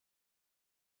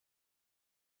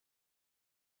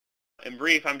in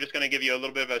brief, I'm just going to give you a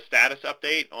little bit of a status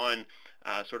update on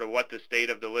sort of what the state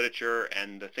of the literature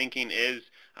and the thinking is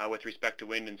with respect to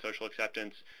wind and social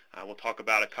acceptance. We'll talk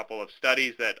about a couple of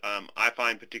studies that I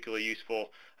find particularly useful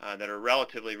that are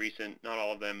relatively recent, not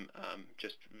all of them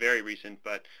just very recent,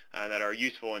 but that are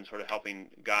useful in sort of helping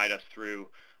guide us through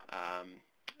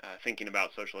thinking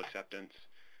about social acceptance.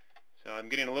 So I'm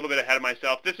getting a little bit ahead of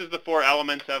myself. This is the 4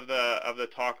 elements of the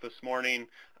talk this morning.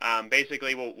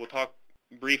 Basically, we'll talk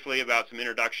briefly about some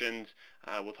introductions.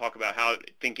 We'll talk about how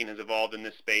thinking has evolved in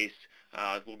this space.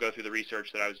 We'll go through the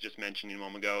research that I was just mentioning a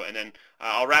moment ago. And then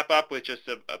I'll wrap up with just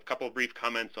a couple of brief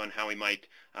comments on how we might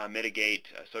mitigate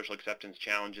social acceptance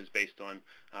challenges based on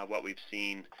what we've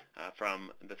seen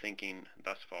from the thinking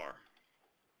thus far.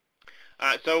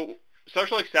 So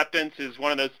social acceptance is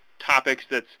one of those topics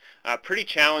that's pretty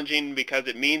challenging because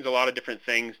it means a lot of different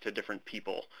things to different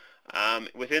people.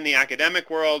 Within the academic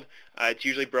world, it's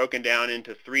usually broken down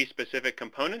into 3 specific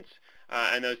components,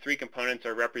 and those 3 components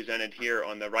are represented here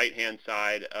on the right-hand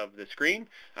side of the screen.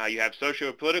 You have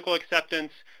socio-political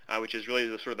acceptance, which is really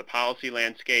the sort of the policy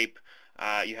landscape.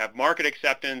 You have market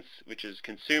acceptance, which is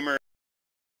consumers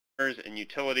and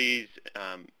utilities,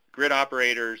 grid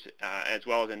operators, as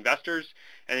well as investors.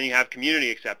 And then you have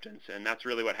community acceptance, and that's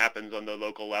really what happens on the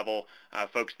local level.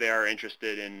 Folks there are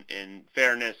interested in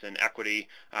fairness and equity,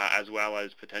 as well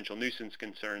as potential nuisance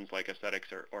concerns like aesthetics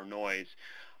or noise.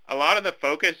 A lot of the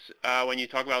focus when you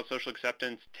talk about social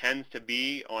acceptance tends to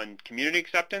be on community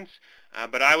acceptance,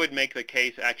 but I would make the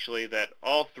case actually that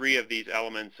all 3 of these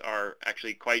elements are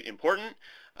actually quite important.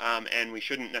 And we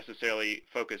shouldn't necessarily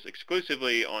focus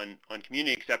exclusively on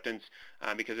community acceptance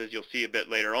because, as you'll see a bit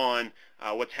later on,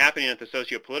 what's happening at the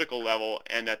socio-political level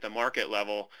and at the market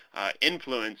level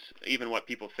influence even what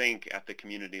people think at the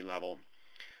community level.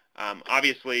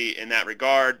 Obviously, in that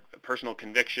regard, personal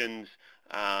convictions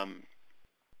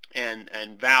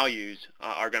and values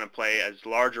are going to play as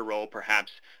large a role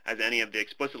perhaps as any of the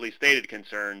explicitly stated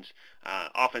concerns.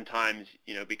 Oftentimes,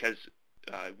 because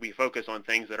we focus on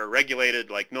things that are regulated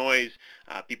like noise,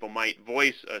 people might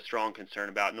voice a strong concern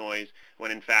about noise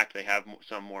when in fact they have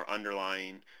some more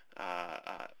underlying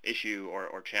issue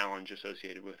or challenge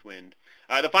associated with wind.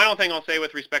 The final thing I'll say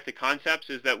with respect to concepts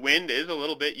is that wind is a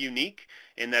little bit unique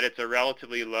in that it's a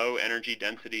relatively low energy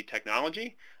density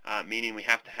technology, meaning we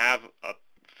have to have a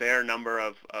fair number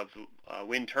of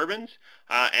wind turbines,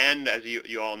 and as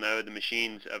you all know, the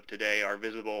machines of today are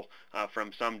visible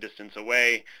from some distance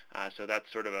away, so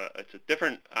that's sort of it's a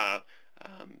different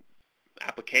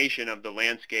application of the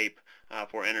landscape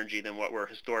for energy than what we're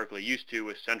historically used to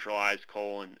with centralized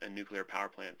coal and nuclear power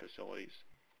plant facilities,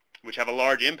 which have a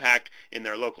large impact in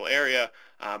their local area,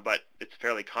 but it's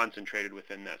fairly concentrated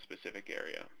within that specific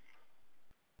area.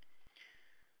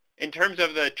 In terms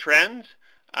of the trends,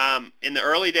 in the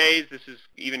early days, this is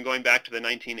even going back to the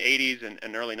 1980s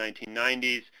and early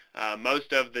 1990s,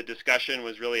 most of the discussion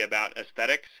was really about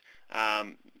aesthetics.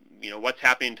 What's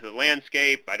happening to the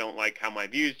landscape? I don't like how my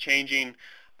view is changing.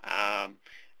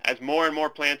 As more and more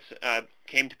plants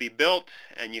came to be built,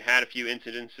 and you had a few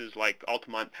incidences like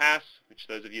Altamont Pass, which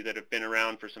those of you that have been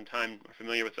around for some time are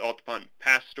familiar with the Altamont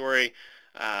Pass story,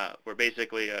 where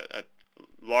basically a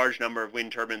large number of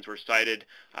wind turbines were sited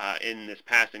in this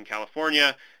pass in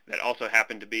California that also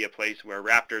happened to be a place where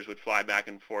raptors would fly back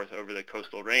and forth over the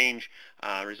coastal range,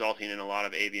 resulting in a lot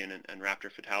of avian and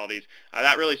raptor fatalities.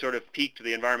 That really sort of piqued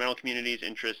the environmental community's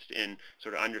interest in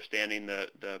sort of understanding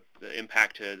the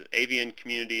impact to the avian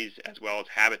communities as well as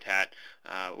habitat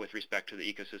with respect to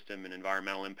the ecosystem and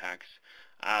environmental impacts.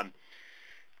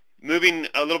 Moving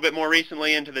a little bit more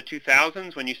recently into the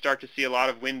 2000s, when you start to see a lot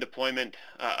of wind deployment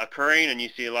occurring and you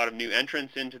see a lot of new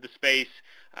entrants into the space,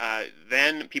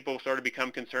 then people sort of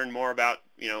become concerned more about,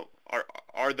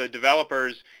 are the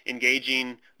developers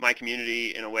engaging my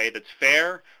community in a way that's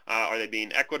fair? Are they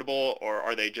being equitable, or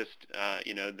are they just,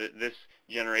 this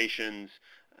generation's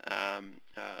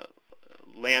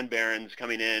land barons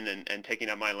coming in and taking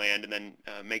up my land and then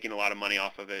making a lot of money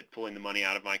off of it, pulling the money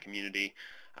out of my community?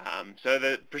 So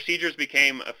the procedures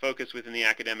became a focus within the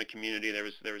academic community. There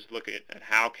was a look at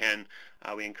how can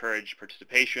we encourage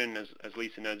participation. As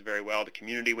Lisa knows very well, the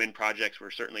community wind projects were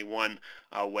certainly one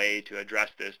way to address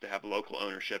this, to have local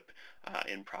ownership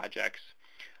in projects.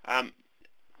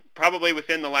 Probably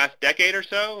within the last decade or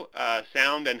so,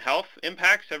 sound and health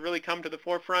impacts have really come to the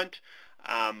forefront.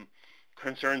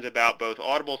 Concerns about both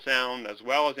audible sound as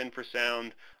well as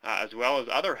infrasound, as well as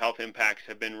other health impacts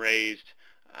have been raised.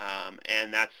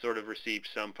 And that's sort of received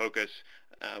some focus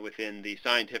within the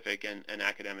scientific and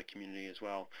academic community as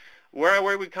well.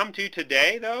 Where we come to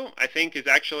today, though, I think is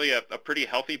actually a pretty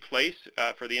healthy place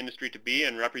for the industry to be,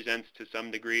 and represents to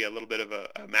some degree a little bit of a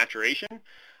maturation.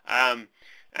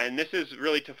 And this is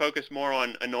really to focus more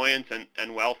on annoyance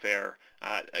and welfare.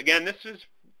 Again, this is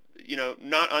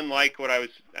not unlike what I was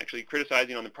actually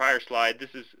criticizing on the prior slide.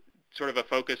 This is sort of a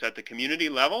focus at the community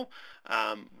level,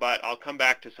 but I'll come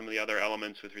back to some of the other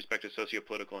elements with respect to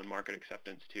sociopolitical and market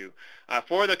acceptance too.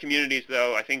 For the communities,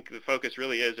 though, I think the focus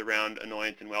really is around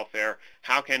annoyance and welfare.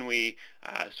 How can we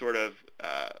sort of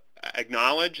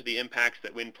acknowledge the impacts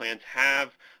that wind plants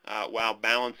have while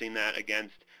balancing that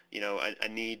against a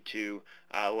need to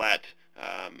let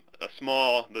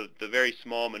the very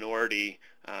small minority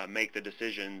make the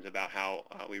decisions about how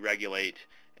we regulate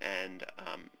and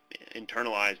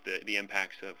internalize the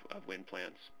impacts of wind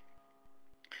plants.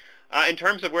 In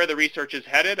terms of where the research is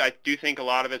headed, I do think a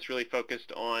lot of it's really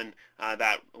focused on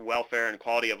that welfare and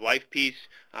quality of life piece,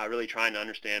 really trying to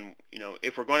understand,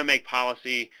 if we're going to make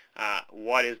policy,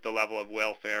 what is the level of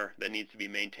welfare that needs to be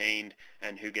maintained,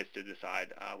 and who gets to decide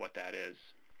what that is.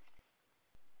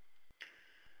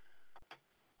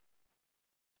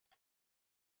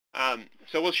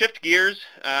 So we'll shift gears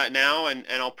now, and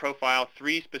I'll profile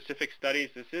 3 specific studies.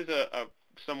 This is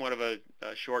somewhat of a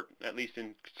short, at least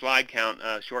in slide count,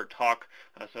 short talk,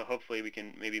 so hopefully we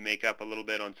can maybe make up a little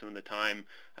bit on some of the time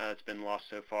that's been lost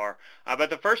so far. But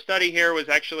the first study here was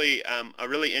actually a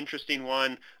really interesting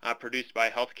one produced by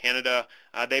Health Canada.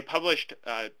 They published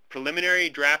preliminary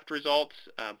draft results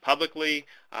publicly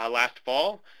last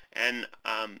fall. And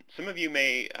some of you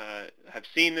may have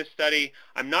seen this study.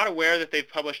 I'm not aware that they've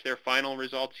published their final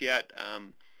results yet.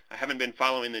 I haven't been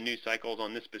following the news cycles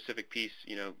on this specific piece,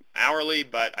 hourly,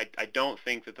 but I don't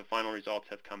think that the final results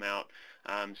have come out.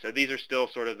 So these are still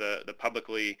sort of the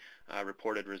publicly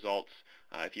reported results.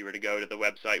 If you were to go to the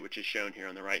website, which is shown here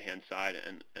on the right-hand side,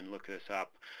 and look this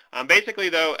up. Basically,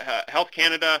 though, Health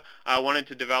Canada wanted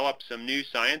to develop some new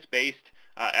science-based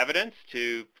evidence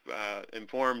to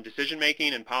inform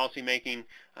decision-making and policy-making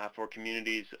for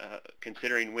communities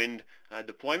considering wind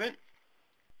deployment.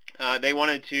 They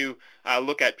wanted to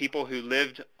look at people who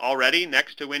lived already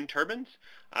next to wind turbines.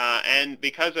 And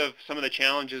because of some of the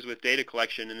challenges with data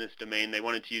collection in this domain, they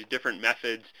wanted to use different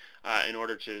methods in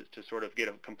order to sort of get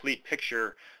a complete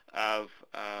picture of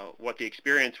what the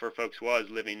experience for folks was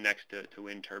living next to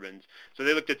wind turbines. So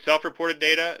they looked at self-reported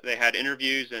data. They had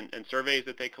interviews and surveys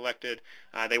that they collected.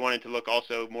 They wanted to look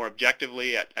also more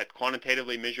objectively at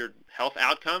quantitatively measured health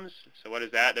outcomes. So what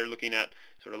is that? They're looking at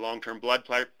sort of long-term blood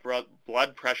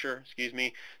pressure.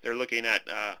 They're looking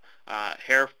at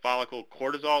hair follicle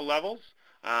cortisol levels,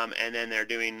 and then they're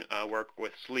doing work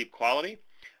with sleep quality.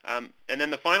 And then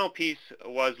the final piece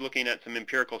was looking at some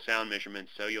empirical sound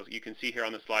measurements. So you can see here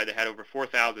on the slide they had over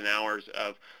 4,000 hours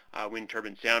of wind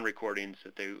turbine sound recordings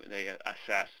that they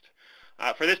assessed.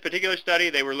 For this particular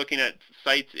study, they were looking at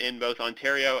sites in both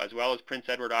Ontario as well as Prince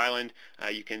Edward Island.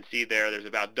 You can see there's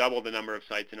about double the number of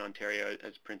sites in Ontario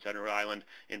as Prince Edward Island.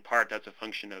 In part, that's a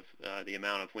function of the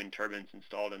amount of wind turbines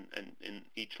installed in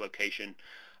each location.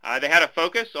 They had a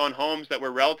focus on homes that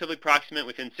were relatively proximate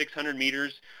within 600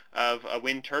 meters of a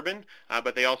wind turbine,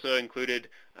 but they also included,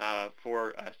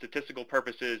 for statistical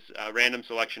purposes, random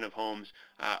selection of homes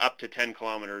up to 10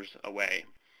 kilometers away.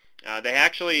 They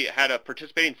actually had a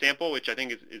participating sample, which I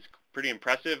think is pretty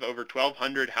impressive. Over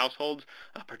 1,200 households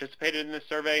participated in this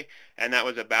survey, and that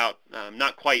was about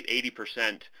not quite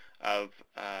 80% of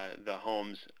the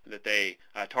homes that they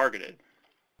targeted.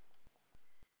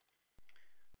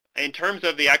 In terms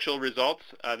of the actual results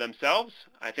themselves,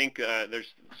 I think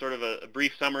there's sort of a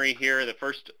brief summary here. The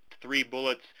first 3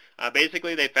 bullets,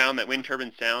 basically they found that wind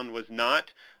turbine sound was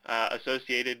not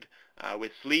associated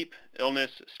with sleep,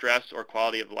 illness, stress, or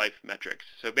quality of life metrics.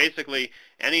 So basically,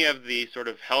 any of the sort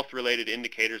of health-related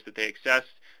indicators that they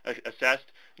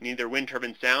assessed, neither wind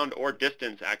turbine sound or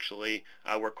distance actually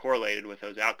were correlated with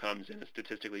those outcomes in a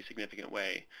statistically significant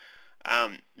way.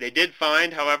 They did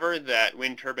find, however, that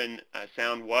wind turbine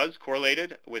sound was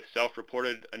correlated with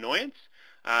self-reported annoyance.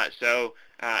 So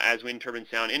as wind turbine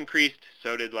sound increased,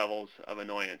 so did levels of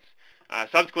annoyance.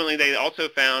 Subsequently, they also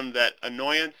found that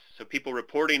annoyance, so people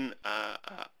reporting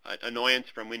annoyance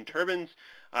from wind turbines,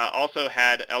 also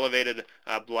had elevated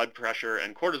blood pressure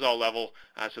and cortisol level,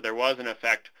 so there was an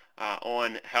effect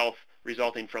on health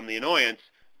resulting from the annoyance,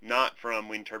 not from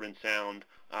wind turbine sound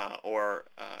or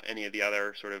any of the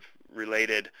other sort of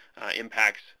related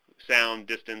impacts, sound,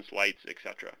 distance, lights,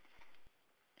 etc.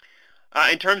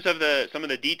 In terms of some of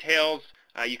the details,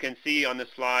 you can see on this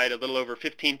slide a little over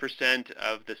 15%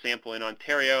 of the sample in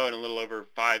Ontario and a little over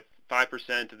 5%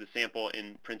 of the sample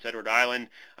in Prince Edward Island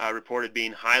reported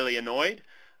being highly annoyed.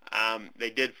 They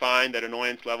did find that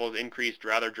annoyance levels increased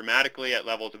rather dramatically at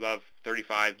levels above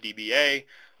 35 dBA.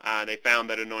 They found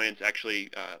that annoyance actually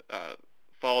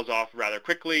falls off rather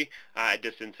quickly at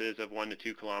distances of 1 to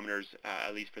 2 kilometers,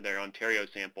 at least for their Ontario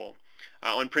sample.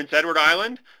 On Prince Edward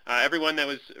Island, everyone that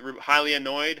was highly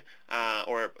annoyed,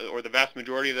 or the vast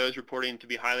majority of those reporting to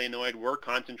be highly annoyed, were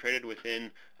concentrated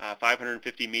within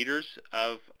 550 meters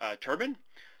of a turbine.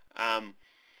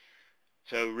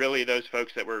 So really those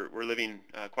folks that were living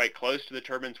quite close to the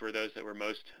turbines were those that were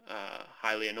most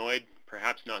highly annoyed,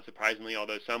 perhaps not surprisingly,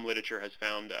 although some literature has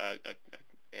found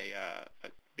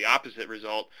the opposite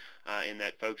result in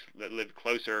that folks that live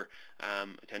closer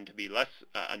tend to be less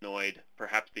annoyed,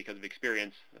 perhaps because of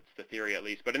experience. That's the theory at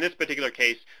least. But in this particular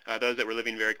case, those that were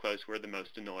living very close were the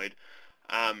most annoyed.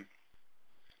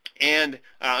 And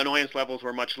annoyance levels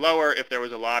were much lower if there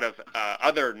was a lot of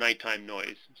other nighttime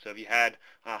noise. So if you had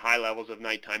high levels of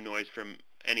nighttime noise from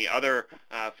any other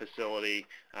facility,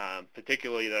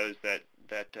 particularly those that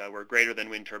were greater than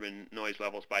wind turbine noise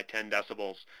levels by 10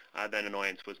 decibels, then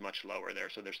annoyance was much lower there.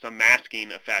 So there's some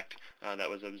masking effect that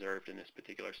was observed in this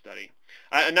particular study.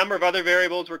 A number of other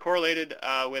variables were correlated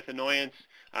with annoyance.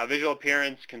 Visual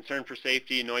appearance, concern for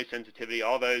safety, noise sensitivity,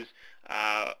 all those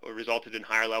resulted in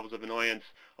higher levels of annoyance.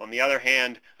 On the other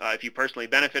hand, if you personally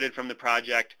benefited from the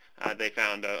project, they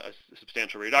found a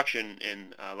substantial reduction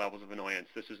in levels of annoyance.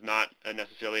 This is not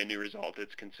necessarily a new result.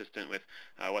 It's consistent with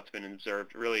what's been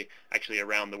observed really actually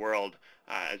around the world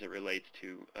as it relates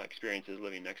to experiences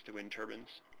living next to wind turbines.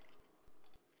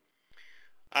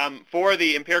 For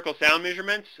the empirical sound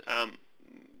measurements,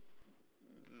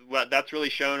 well, that's really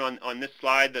shown on this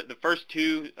slide. The first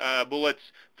two bullets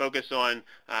focus on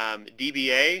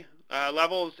dBA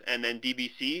levels and then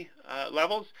dBc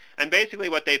levels. And basically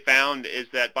what they found is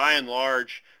that by and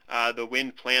large, the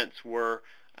wind plants were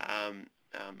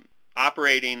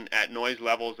operating at noise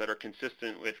levels that are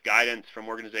consistent with guidance from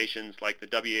organizations like the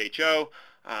WHO,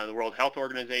 the World Health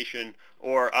Organization,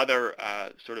 or other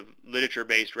sort of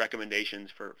literature-based recommendations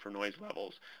for noise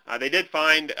levels. They did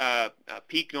find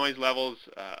peak noise levels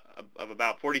of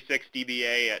about 46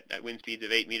 dBA at wind speeds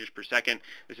of 8 meters per second.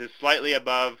 This is slightly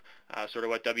above sort of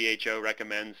what WHO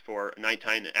recommends for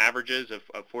nighttime averages of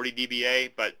 40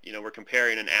 dBA, but we're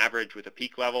comparing an average with a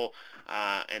peak level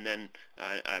and then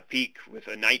a peak with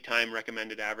a nighttime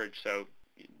recommended average, so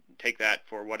take that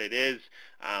for what it is.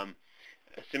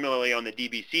 Similarly, on the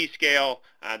dBc scale,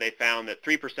 they found that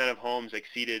 3% of homes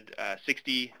exceeded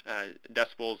 60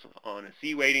 decibels on a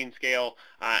C weighting scale,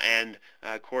 and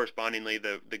correspondingly,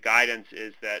 the guidance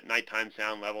is that nighttime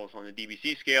sound levels on the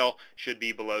dBc scale should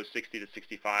be below 60 to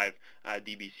 65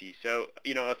 dBc. So,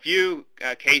 a few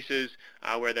cases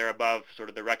where they're above sort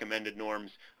of the recommended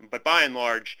norms, but by and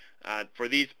large, for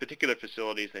these particular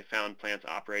facilities, they found plants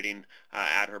operating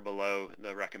at or below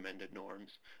the recommended norms.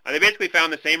 They basically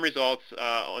found the same results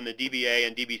on the dBA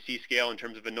and dBc scale in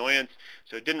terms of annoyance,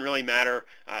 so it didn't really matter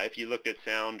if you looked at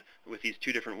sound with these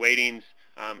two different weightings.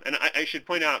 And I should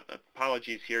point out,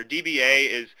 apologies here, dBA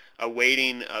is a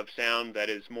weighting of sound that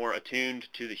is more attuned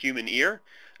to the human ear.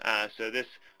 So this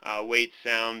weights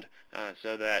sound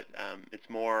so that it's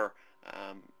more,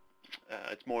 how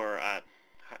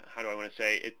do I want to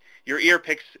say it? Your ear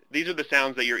picks, these are the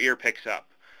sounds that your ear picks up.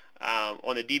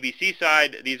 On the dBc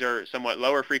side, these are somewhat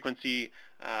lower frequency.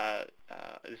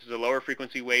 This is a lower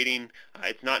frequency weighting.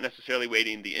 It's not necessarily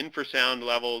weighting the infrasound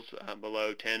levels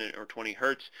below 10 or 20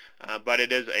 hertz, but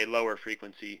it is a lower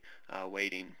frequency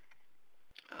weighting.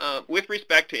 With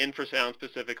respect to infrasound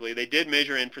specifically, they did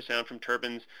measure infrasound from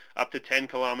turbines up to 10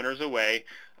 kilometers away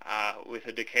with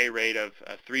a decay rate of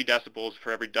 3 decibels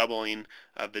for every doubling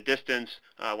of the distance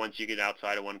once you get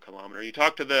outside of 1 kilometer. You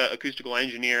talk to the acoustical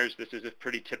engineers, this is a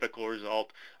pretty typical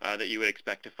result that you would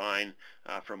expect to find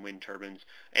from wind turbines.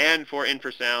 And for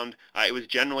infrasound, it was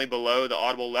generally below the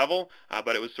audible level,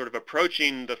 but it was sort of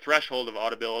approaching the threshold of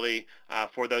audibility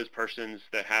for those persons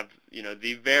that have,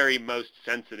 the very most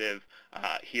sensitive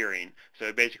hearing.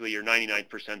 So basically your 99th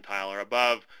percentile or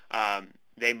above,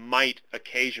 they might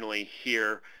occasionally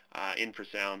hear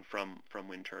infrasound from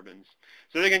wind turbines.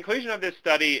 So the conclusion of this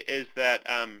study is that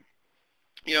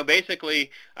basically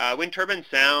wind turbine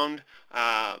sound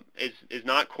is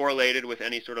not correlated with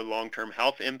any sort of long-term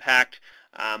health impact,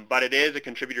 but it is a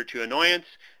contributor to annoyance,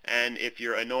 and if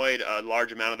you're annoyed a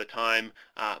large amount of the time,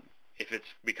 if it's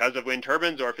because of wind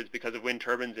turbines or if it's because of wind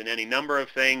turbines in any number of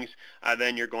things,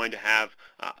 then you're going to have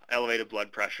elevated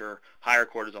blood pressure, higher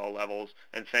cortisol levels,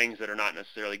 and things that are not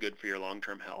necessarily good for your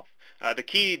long-term health. The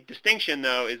key distinction,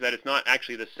 though, is that it's not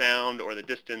actually the sound or the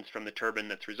distance from the turbine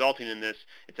that's resulting in this.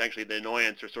 It's actually the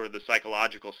annoyance or sort of the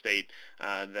psychological state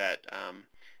that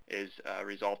is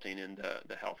resulting in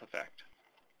the health effect.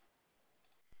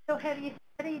 So have you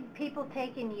studied people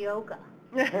taking yoga?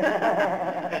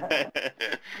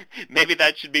 Maybe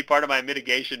that should be part of my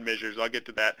mitigation measures. I'll get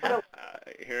to that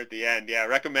here at the end. Yeah,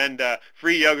 recommend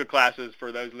free yoga classes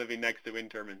for those living next to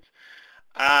wind turbines.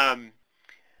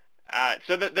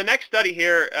 So the next study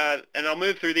here, and I'll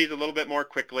move through these a little bit more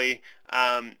quickly.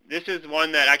 This is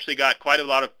one that actually got quite a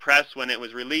lot of press when it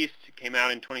was released. It came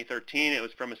out in 2013. It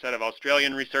was from a set of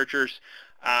Australian researchers.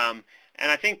 And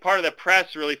I think part of the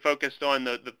press really focused on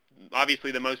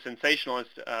obviously the most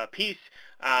sensationalist piece,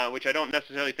 which I don't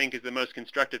necessarily think is the most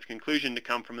constructive conclusion to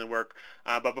come from the work.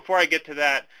 But before I get to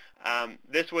that,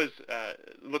 this was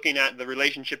looking at the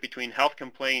relationship between health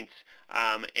complaints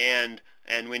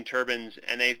and wind turbines,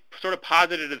 and they sort of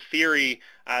posited a theory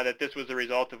that this was a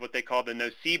result of what they call the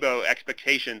nocebo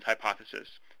expectations hypothesis.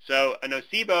 So a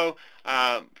nocebo,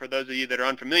 for those of you that are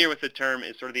unfamiliar with the term,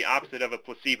 is sort of the opposite of a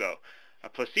placebo. A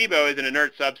placebo is an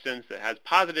inert substance that has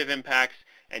positive impacts,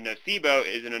 and nocebo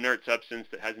is an inert substance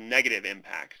that has negative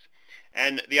impacts.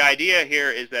 And the idea here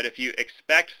is that if you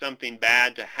expect something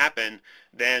bad to happen,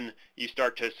 then you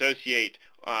start to associate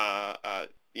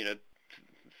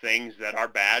things that are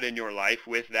bad in your life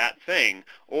with that thing.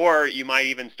 Or you might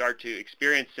even start to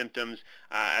experience symptoms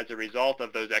as a result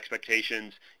of those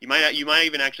expectations. You might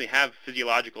even actually have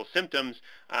physiological symptoms,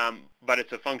 but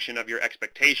it's a function of your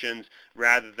expectations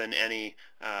rather than any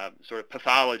sort of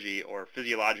pathology or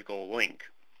physiological link.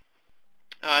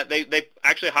 They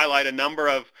actually highlight a number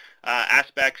of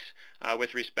aspects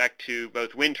with respect to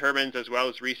both wind turbines as well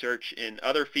as research in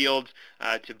other fields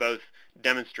to both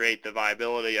demonstrate the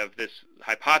viability of this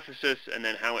hypothesis and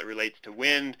then how it relates to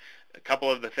wind. A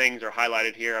couple of the things are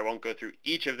highlighted here. I won't go through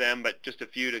each of them, but just a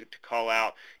few to call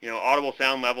out. Audible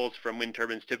sound levels from wind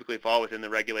turbines typically fall within the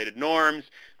regulated norms.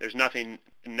 There's nothing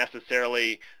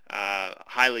necessarily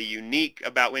highly unique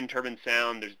about wind turbine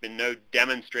sound. There's been no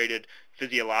demonstrated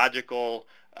physiological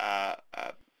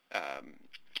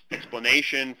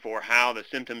explanation for how the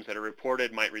symptoms that are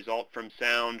reported might result from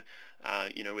sound.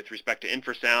 With respect to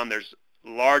infrasound, there's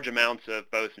large amounts of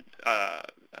both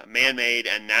man-made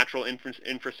and natural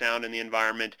infrasound in the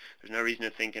environment. There's no reason to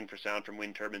think infrasound from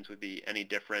wind turbines would be any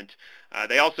different.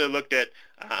 They also looked at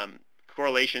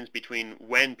correlations between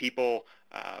when people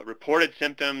reported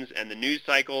symptoms and the news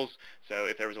cycles. So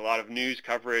if there was a lot of news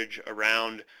coverage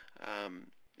around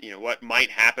what might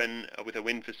happen with a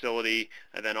wind facility,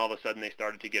 and then all of a sudden they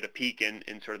started to get a peak in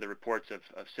sort of the reports of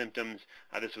symptoms.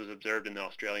 This was observed in the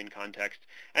Australian context.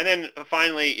 And then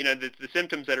finally, the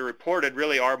symptoms that are reported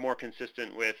really are more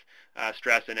consistent with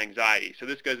stress and anxiety. So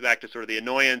this goes back to sort of the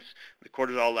annoyance, the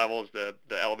cortisol levels, the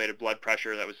elevated blood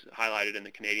pressure that was highlighted in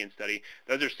the Canadian study.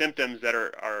 Those are symptoms that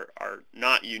are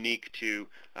not unique to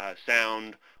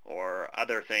sound or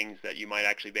other things that you might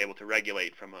actually be able to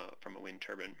regulate from a wind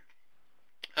turbine.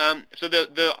 So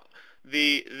the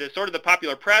sort of the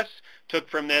popular press took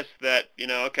from this that,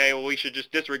 okay, well, we should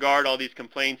just disregard all these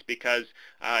complaints because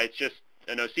it's just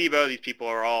a nocebo. These people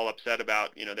are all upset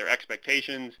about, their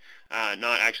expectations,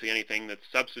 not actually anything that's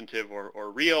substantive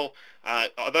or real.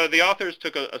 Although the authors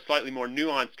took a slightly more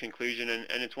nuanced conclusion,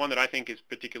 and it's one that I think is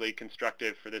particularly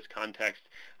constructive for this context.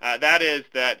 That is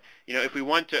that, if we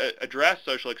want to address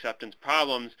social acceptance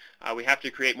problems, we have to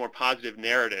create more positive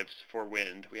narratives for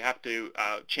wind. We have to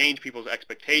change people's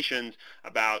expectations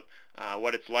about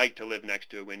what it's like to live next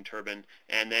to a wind turbine,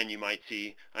 and then you might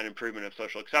see an improvement of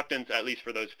social acceptance, at least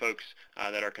for those folks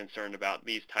that are concerned about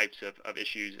these types of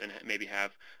issues and maybe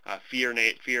have fear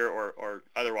or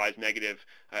otherwise negative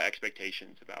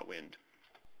expectations about wind.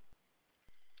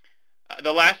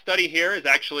 The last study here is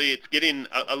actually, it's getting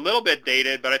a little bit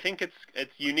dated, but I think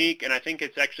it's unique, and I think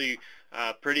it's actually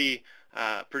pretty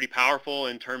powerful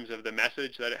in terms of the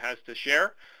message that it has to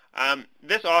share.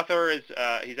 This author is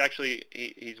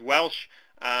he's Welsh,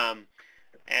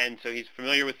 and so he's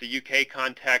familiar with the UK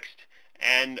context.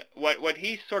 And what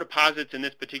he sort of posits in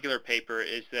this particular paper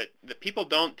is that the people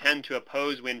don't tend to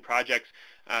oppose wind projects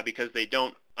because they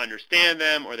don't understand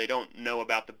them, or they don't know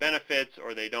about the benefits,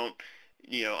 or they don't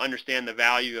understand the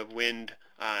value of wind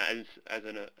as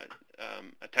a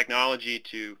technology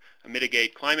to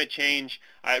mitigate climate change.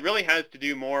 It really has to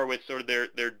do more with sort of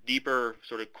their deeper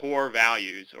sort of core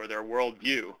values or their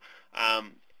worldview,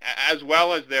 as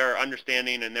well as their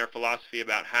understanding and their philosophy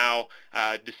about how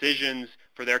decisions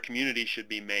for their community should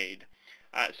be made.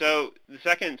 So the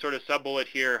second sort of sub-bullet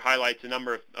here highlights a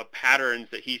number of patterns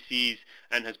that he sees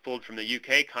and has pulled from the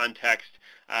UK context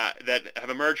that have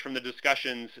emerged from the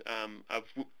discussions of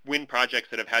wind projects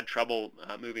that have had trouble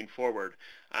moving forward.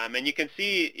 And you can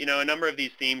see, a number of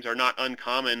these themes are not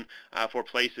uncommon for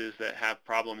places that have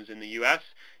problems in the U.S.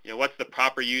 What's the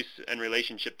proper use and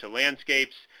relationship to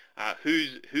landscapes?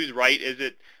 Whose right is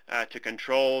it to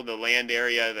control the land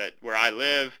area where I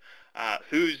live?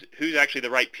 Who's actually the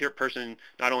right person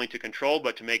not only to control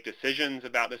but to make decisions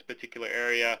about this particular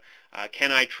area?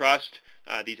 Can I trust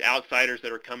these outsiders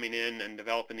that are coming in and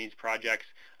developing these projects?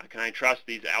 Can I trust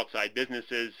these outside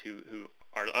businesses who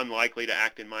are unlikely to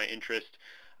act in my interest?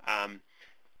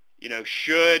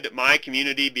 Should my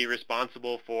community be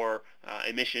responsible for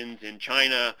emissions in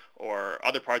China or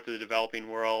other parts of the developing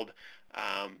world?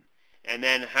 And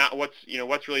then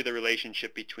what's really the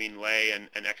relationship between lay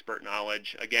and expert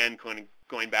knowledge? Again,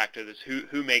 going back to this,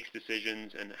 who makes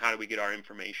decisions and how do we get our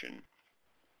information?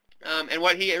 And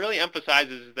what he really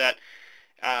emphasizes is that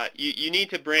you need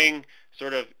to bring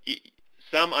sort of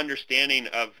some understanding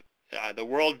of the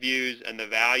worldviews and the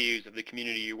values of the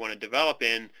community you want to develop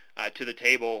in to the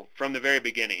table from the very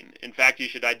beginning. In fact, you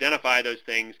should identify those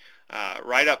things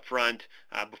right up front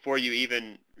before you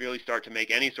even really start to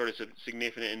make any sort of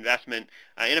significant investment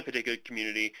in a particular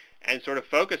community, and sort of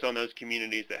focus on those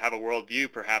communities that have a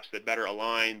worldview perhaps that better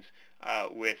aligns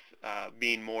with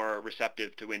being more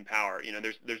receptive to wind power.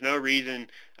 There's no reason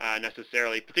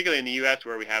necessarily, particularly in the U.S.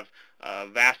 where we have a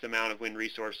vast amount of wind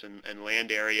resource and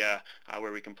land area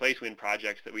where we can place wind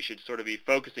projects, that we should sort of be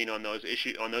focusing on those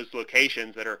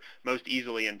locations that are most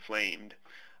easily inflamed.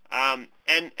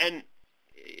 And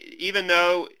even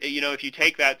though, if you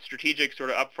take that strategic sort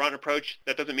of upfront approach,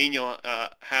 that doesn't mean you'll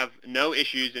have no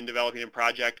issues in developing a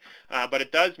project, but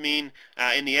it does mean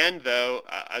in the end, though,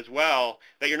 as well,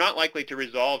 that you're not likely to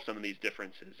resolve some of these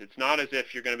differences. It's not as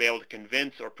if you're going to be able to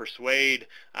convince or persuade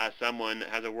someone that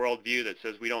has a worldview that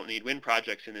says we don't need wind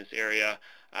projects in this area,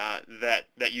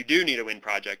 that you do need a wind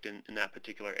project in that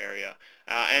particular area.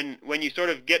 And when you sort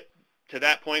of get to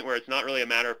that point where it's not really a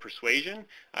matter of persuasion,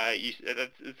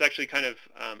 it's actually kind of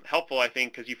helpful, I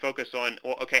think, because you focus on,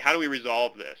 well, okay, how do we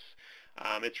resolve this?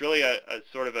 It's really a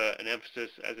sort of an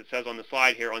emphasis, as it says on the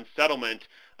slide here, on settlement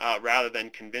rather than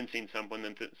convincing someone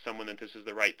that this is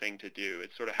the right thing to do.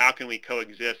 It's sort of how can we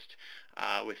coexist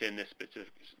within this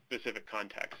specific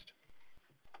context.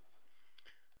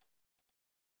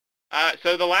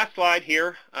 So the last slide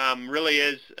here really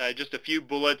is just a few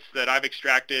bullets that I've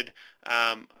extracted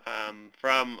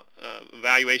from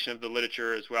evaluation of the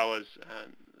literature, as well as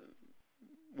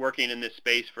working in this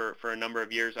space for a number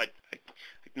of years. I'm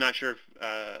not sure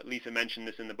if Lisa mentioned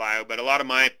this in the bio, but a lot of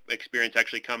my experience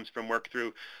actually comes from work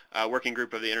through a working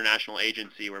group of the International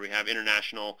Agency, where we have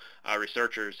international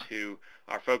researchers who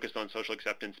are focused on social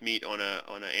acceptance meet on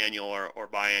an annual or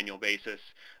biannual basis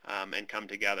and come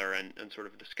together and sort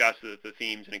of discuss the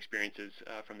themes and experiences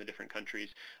from the different countries.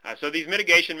 So these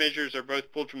mitigation measures are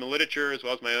both pulled from the literature as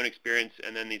well as my own experience,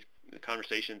 and then these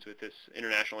conversations with this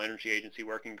International Energy Agency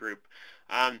working group.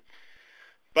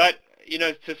 But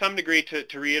to some degree,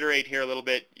 to reiterate here a little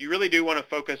bit, you really do want to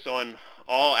focus on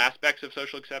all aspects of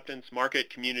social acceptance, market,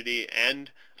 community, and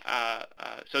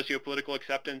socio-political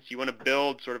acceptance. You want to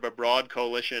build sort of a broad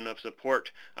coalition of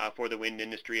support for the wind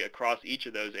industry across each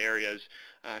of those areas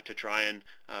to try and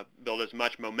build as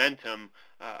much momentum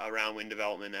around wind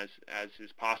development as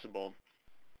is possible.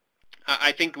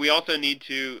 I think we also need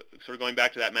to, sort of going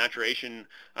back to that maturation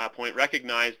point,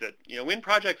 recognize that wind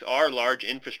projects are large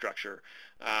infrastructure.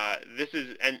 This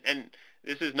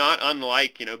is not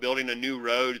unlike building a new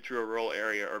road through a rural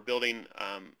area, or building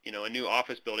a new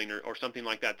office building or something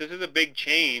like that. This is a big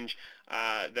change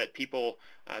that people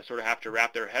sort of have to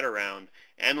wrap their head around.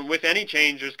 And with any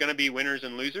change, there's going to be winners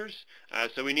and losers.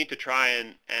 So we need to try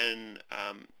and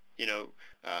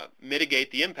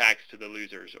mitigate the impacts to the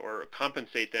losers, or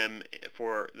compensate them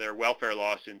for their welfare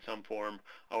loss in some form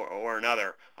or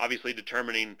another. Obviously,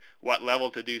 determining what level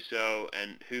to do so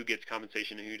and who gets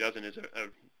compensation and who doesn't is a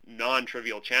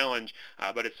non-trivial challenge,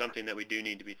 but it's something that we do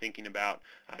need to be thinking about,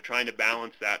 trying to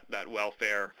balance that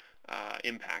welfare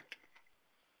impact.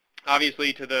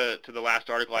 Obviously, to the last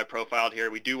article I profiled here,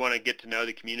 we do want to get to know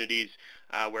the communities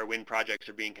where wind projects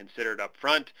are being considered up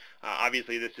front.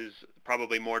 Obviously, this is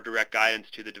probably more direct guidance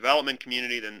to the development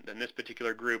community than this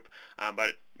particular group,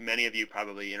 but many of you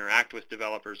probably interact with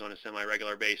developers on a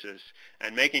semi-regular basis,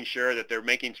 and making sure that they're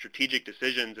making strategic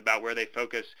decisions about where they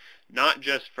focus, not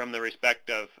just from the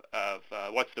respect of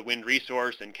what's the wind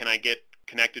resource and can I get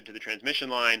connected to the transmission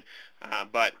line,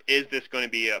 but is this going to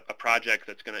be a project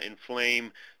that's going to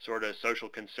inflame sort of social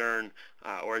concern,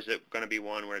 or is it going to be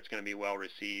one where it's going to be well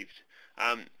received?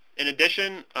 In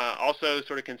addition, also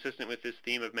sort of consistent with this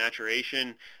theme of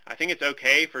maturation, I think it's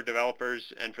okay for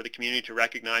developers and for the community to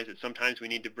recognize that sometimes we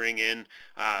need to bring in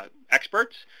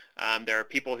experts. There are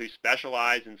people who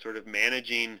specialize in sort of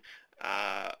managing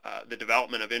the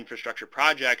development of infrastructure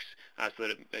projects so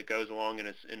that it goes along in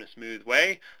a smooth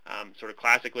way. Sort of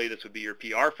classically, this would be your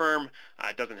PR firm.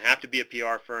 It doesn't have to be a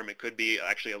PR firm. It could be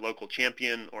actually a local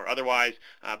champion or otherwise.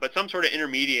 But some sort of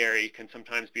intermediary can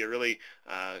sometimes be a really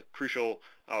crucial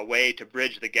way to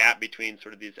bridge the gap between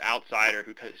sort of this outsider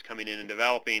who is coming in and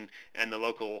developing and the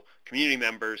local community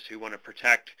members who want to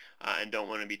protect and don't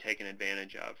want to be taken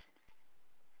advantage of.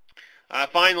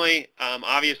 Finally,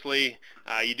 obviously,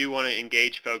 you do want to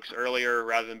engage folks earlier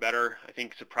rather than better. I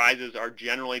think surprises are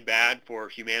generally bad for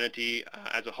humanity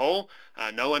as a whole.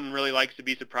 No one really likes to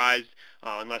be surprised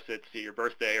unless it's your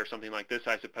birthday or something like this,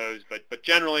 I suppose. But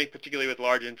generally, particularly with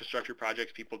large infrastructure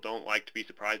projects, people don't like to be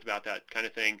surprised about that kind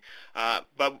of thing.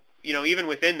 But even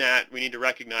within that, we need to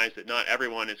recognize that not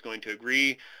everyone is going to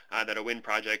agree that a wind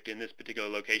project in this particular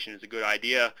location is a good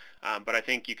idea. But I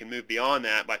think you can move beyond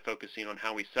that by focusing on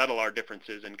how we settle our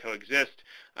differences and coexist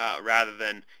rather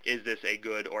than is this a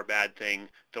good or bad thing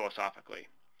philosophically.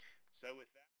 So with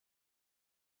that,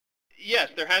 yes,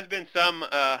 there has been some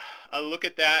a look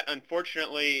at that.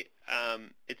 Unfortunately,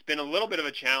 it's been a little bit of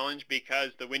a challenge because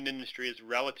the wind industry is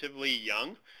relatively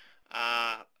young.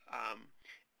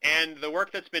 And the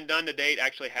work that's been done to date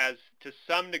actually has, to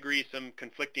some degree, some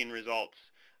conflicting results.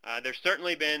 There's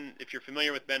certainly been, if you're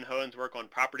familiar with Ben Hohen's work on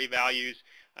property values,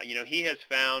 he has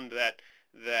found that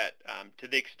to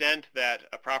the extent that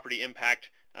a property impact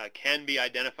can be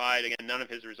identified, again, none of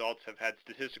his results have had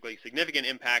statistically significant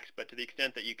impacts, but to the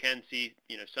extent that you can see,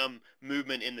 some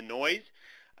movement in the noise,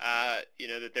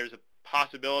 that there's a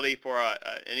possibility for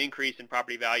an increase in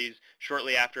property values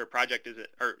shortly after a project is,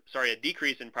 a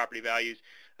decrease in property values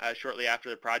shortly after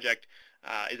the project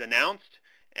is announced,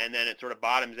 and then it sort of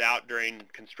bottoms out during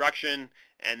construction,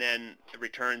 and then it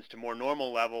returns to more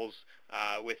normal levels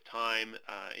with time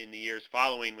in the years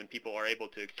following when people are able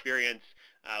to experience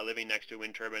living next to a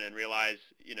wind turbine and realize,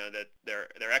 that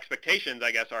their expectations,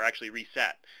 I guess, are actually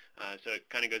reset. So it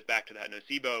kind of goes back to that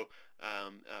nocebo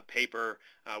paper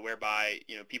whereby,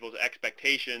 people's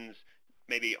expectations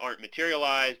maybe aren't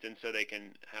materialized, and so they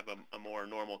can have a more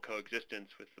normal coexistence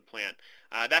with the plant.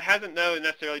 That hasn't, though,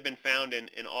 necessarily been found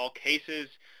in all cases.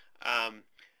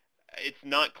 It's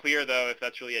not clear, though, if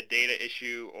that's really a data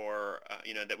issue or,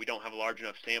 that we don't have large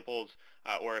enough samples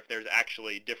or if there's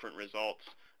actually different results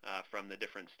from the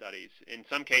different studies. In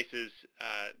some cases,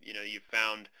 you've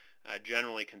found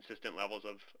generally consistent levels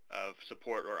of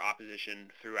support or opposition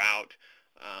throughout.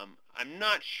 I'm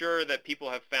not sure that people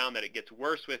have found that it gets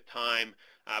worse with time,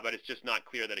 but it's just not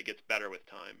clear that it gets better with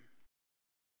time.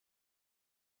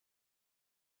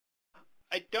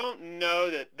 I don't know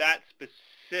that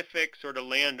specific sort of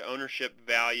land ownership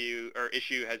value or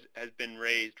issue has been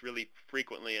raised really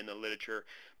frequently in the literature,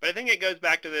 but I think it goes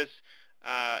back to this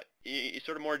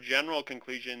sort of more general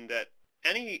conclusion that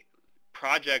any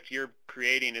project you're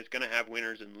creating is going to have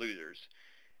winners and losers.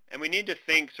 And we need to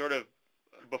think sort of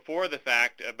before the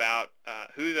fact about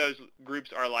who those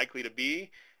groups are likely to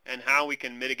be and how we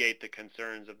can mitigate the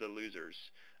concerns of the losers.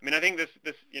 I mean, I think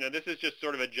this is just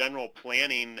sort of a general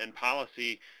planning and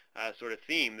policy sort of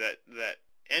theme that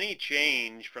any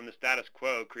change from the status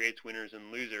quo creates winners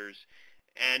and losers.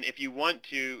 And if you want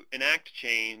to enact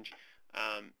change,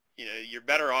 you're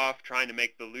better off trying to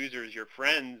make the losers your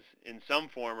friends in some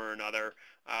form or another,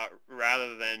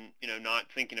 rather than not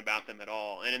thinking about them at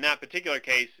all. And in that particular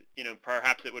case,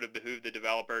 perhaps it would have behooved the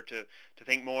developer to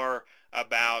think more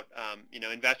about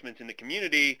investments in the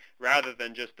community rather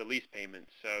than just the lease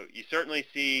payments. So you certainly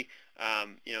see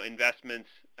investments,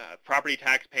 property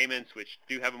tax payments, which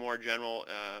do have a more general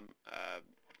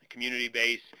community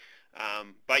base.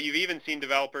 But you've even seen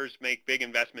developers make big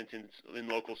investments in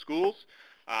local schools,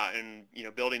 in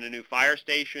building a new fire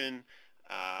station,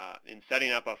 in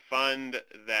setting up a fund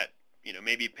that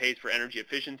maybe pays for energy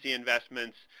efficiency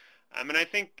investments. And I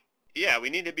think, yeah, we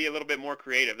need to be a little bit more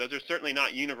creative. Those are certainly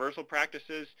not universal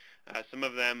practices. Some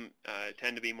of them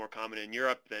tend to be more common in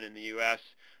Europe than in the U.S.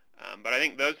 But I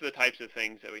think those are the types of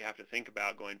things that we have to think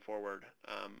about going forward,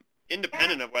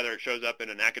 independent of whether it shows up in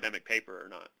an academic paper or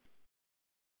not.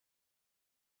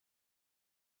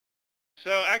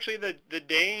 So actually, the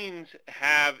Danes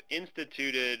have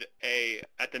instituted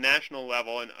at the national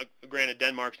level, and granted,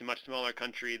 Denmark's a much smaller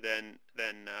country than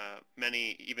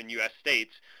many even U.S.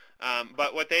 states,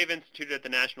 but what they've instituted at the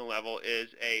national level is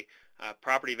a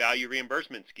property value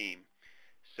reimbursement scheme.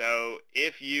 So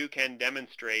if you can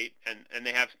demonstrate, and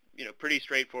they have pretty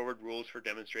straightforward rules for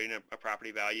demonstrating a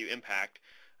property value impact,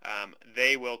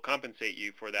 they will compensate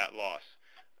you for that loss.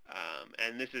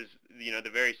 And this is, the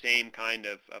very same kind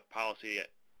of policy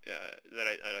that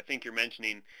I think you're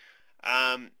mentioning.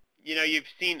 You've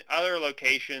seen other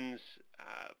locations,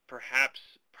 perhaps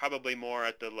probably more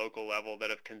at the local level, that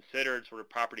have considered sort of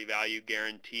property value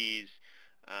guarantees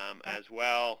as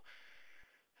well.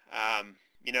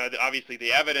 Obviously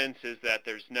the evidence is that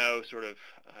there's no sort of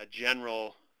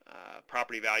general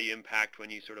property value impact when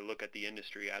you sort of look at the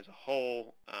industry as a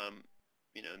whole.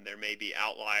 There may be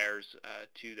outliers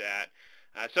to that.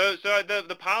 So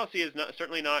the policy is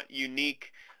certainly not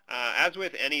unique. As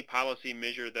with any policy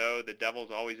measure, though, the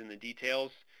devil's always in the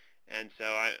details. And so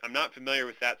I'm not familiar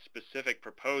with that specific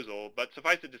proposal, but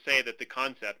suffice it to say that the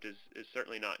concept is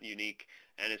certainly not unique,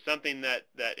 and it's something that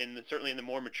certainly in the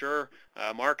more mature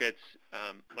markets,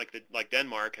 like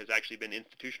Denmark, has actually been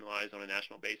institutionalized on a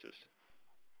national basis.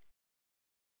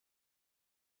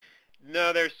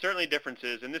 No, there's certainly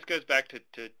differences, and this goes back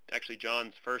to actually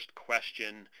John's first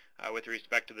question with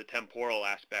respect to the temporal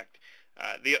aspect.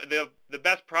 The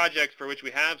best projects for which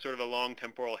we have sort of a long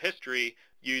temporal history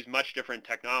use much different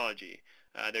technology.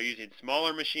 They're using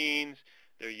smaller machines.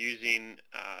 They're using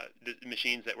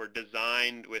machines that were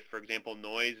designed with, for example,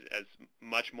 noise as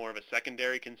much more of a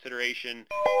secondary consideration.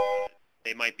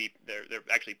 They're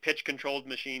actually pitch-controlled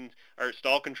machines, or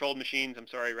stall-controlled machines, I'm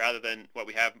sorry, rather than what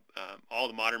we have. All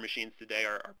the modern machines today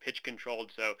are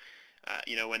pitch-controlled. So,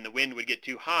 when the wind would get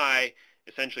too high,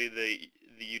 essentially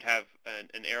you'd have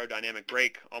an aerodynamic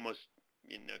brake, almost,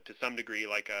 to some degree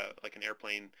like an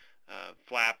airplane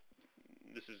flap.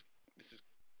 This is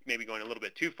maybe going a little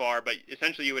bit too far, but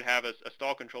essentially you would have a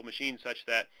stall-controlled machine such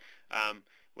that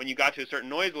when you got to a certain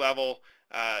noise level,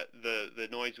 the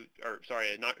noise,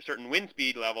 not certain wind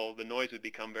speed level, the noise would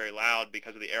become very loud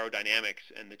because of the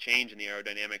aerodynamics and the change in the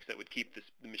aerodynamics that would keep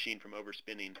the machine from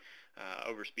overspeeding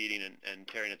and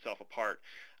tearing itself apart.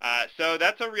 So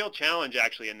that's a real challenge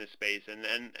actually in this space, and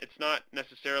it's not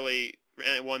necessarily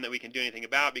one that we can do anything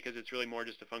about because it's really more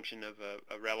just a function of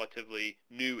a relatively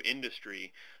new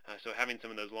industry. So having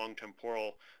some of those long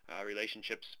temporal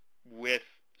relationships with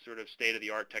sort of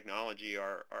state-of-the-art technology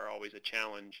are always a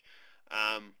challenge.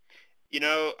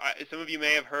 Some of you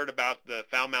may have heard about the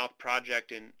Falmouth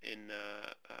project in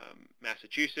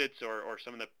Massachusetts, or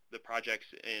some of the projects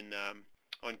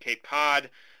on Cape Cod.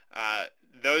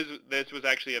 This was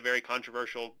actually a very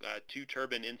controversial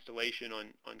two-turbine installation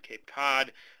on Cape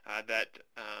Cod that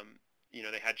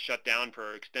they had shut down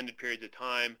for extended periods of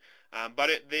time. But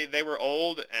they were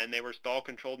old and they were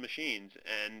stall-controlled machines.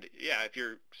 And yeah, if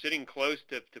you're sitting close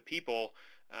to people,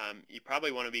 you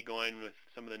probably want to be going with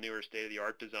some of the newer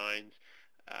state-of-the-art designs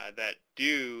that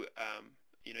do.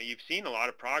 You've seen a lot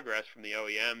of progress from the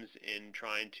OEMs in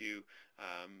trying to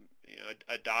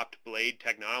adopt blade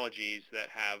technologies that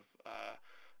have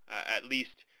at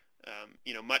least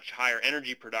much higher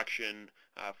energy production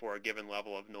for a given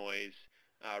level of noise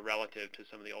relative to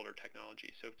some of the older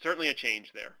technologies. So certainly a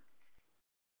change there.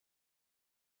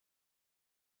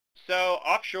 So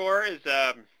offshore is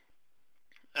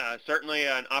certainly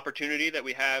an opportunity that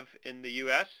we have in the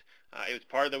U.S. It was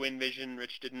part of the Wind Vision.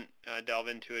 Rich didn't delve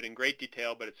into it in great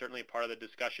detail, but it's certainly part of the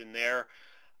discussion there.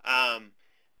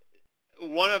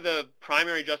 One of the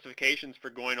primary justifications for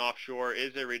going offshore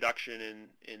is a reduction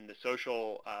in the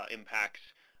social impacts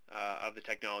of the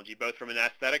technology, both from an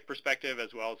aesthetic perspective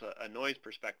as well as a noise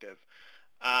perspective.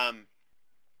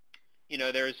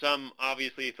 There is some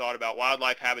obviously thought about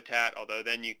wildlife habitat, although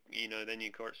then you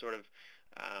sort of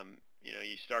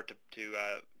you start to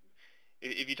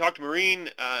if you talk to marine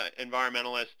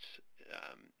environmentalists,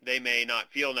 they may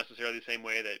not feel necessarily the same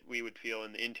way that we would feel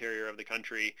in the interior of the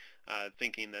country,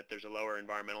 thinking that there's a lower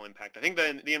environmental impact. I think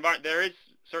there is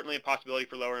certainly a possibility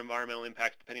for lower environmental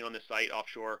impacts depending on the site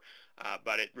offshore,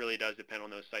 but it really does depend on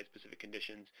those site-specific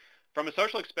conditions. From a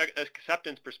social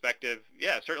acceptance perspective,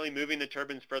 yeah, certainly moving the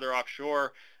turbines further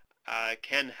offshore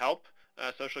can help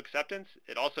social acceptance.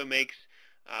 It also makes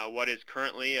what is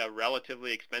currently a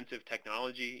relatively expensive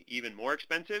technology even more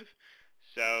expensive.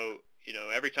 So,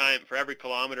 for every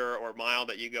kilometer or mile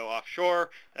that you go offshore,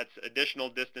 that's additional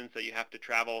distance that you have to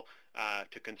travel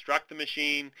to construct the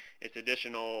machine. It's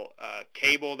additional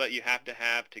cable that you have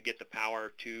to get the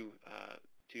power to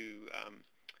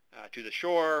the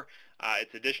shore.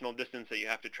 It's additional distance that you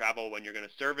have to travel when you're going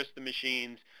to service the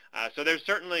machines. So there's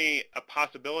certainly a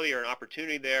possibility or an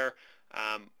opportunity there.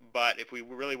 But if we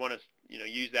really want to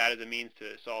use that as a means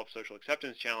to solve social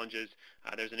acceptance challenges,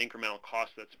 there's an incremental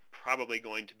cost that's probably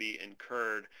going to be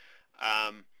incurred.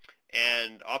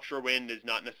 And offshore wind is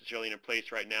not necessarily in a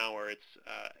place right now where it's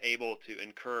able to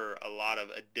incur a lot of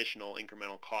additional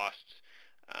incremental costs.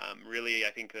 Really,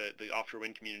 I think the offshore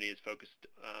wind community is focused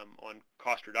on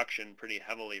cost reduction pretty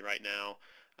heavily right now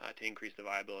to increase the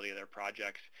viability of their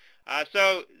projects.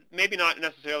 So maybe not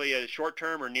necessarily a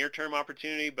short-term or near-term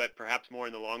opportunity, but perhaps more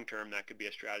in the long term that could be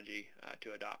a strategy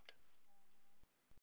to adopt.